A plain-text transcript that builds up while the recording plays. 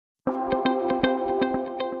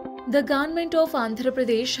The government of Andhra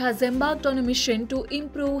Pradesh has embarked on a mission to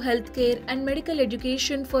improve healthcare and medical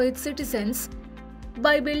education for its citizens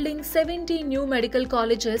by building 70 new medical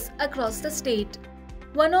colleges across the state.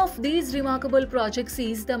 One of these remarkable projects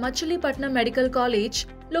is the Machilipatnam Medical College,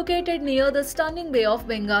 located near the stunning Bay of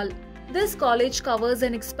Bengal. This college covers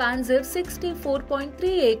an expansive 64.3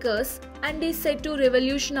 acres and is set to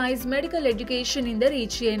revolutionize medical education in the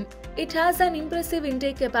region. It has an impressive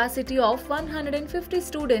intake capacity of 150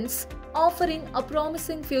 students, offering a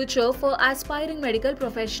promising future for aspiring medical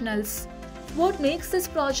professionals. What makes this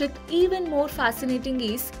project even more fascinating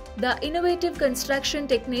is the innovative construction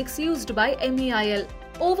techniques used by MEIL.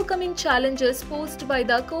 Overcoming challenges posed by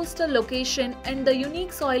the coastal location and the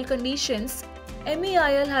unique soil conditions,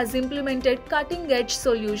 MEIL has implemented cutting-edge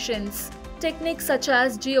solutions. Techniques such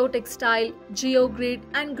as geotextile, geo-grid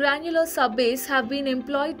and granular sub-base have been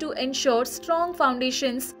employed to ensure strong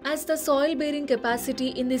foundations, as the soil-bearing capacity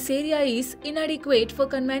in this area is inadequate for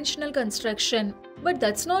conventional construction. But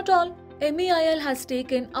that's not all. MEIL has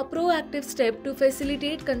taken a proactive step to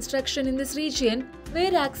facilitate construction in this region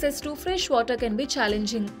where access to fresh water can be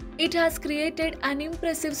challenging. It has created an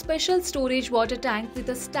impressive special storage water tank with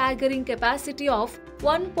a staggering capacity of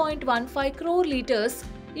 1.15 crore litres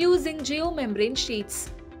using geomembrane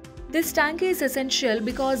sheets. This tank is essential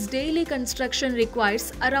because daily construction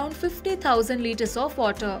requires around 50,000 litres of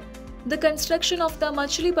water. The construction of the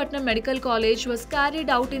Machilipatnam Medical College was carried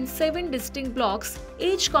out in 7 distinct blocks,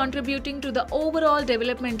 each contributing to the overall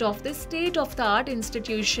development of this state-of-the-art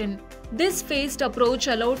institution. This phased approach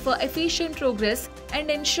allowed for efficient progress and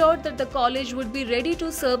ensured that the college would be ready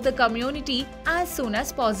to serve the community as soon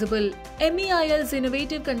as possible. MEIL's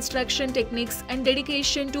innovative construction techniques and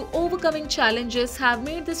dedication to overcoming challenges have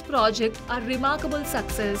made this project a remarkable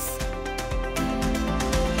success.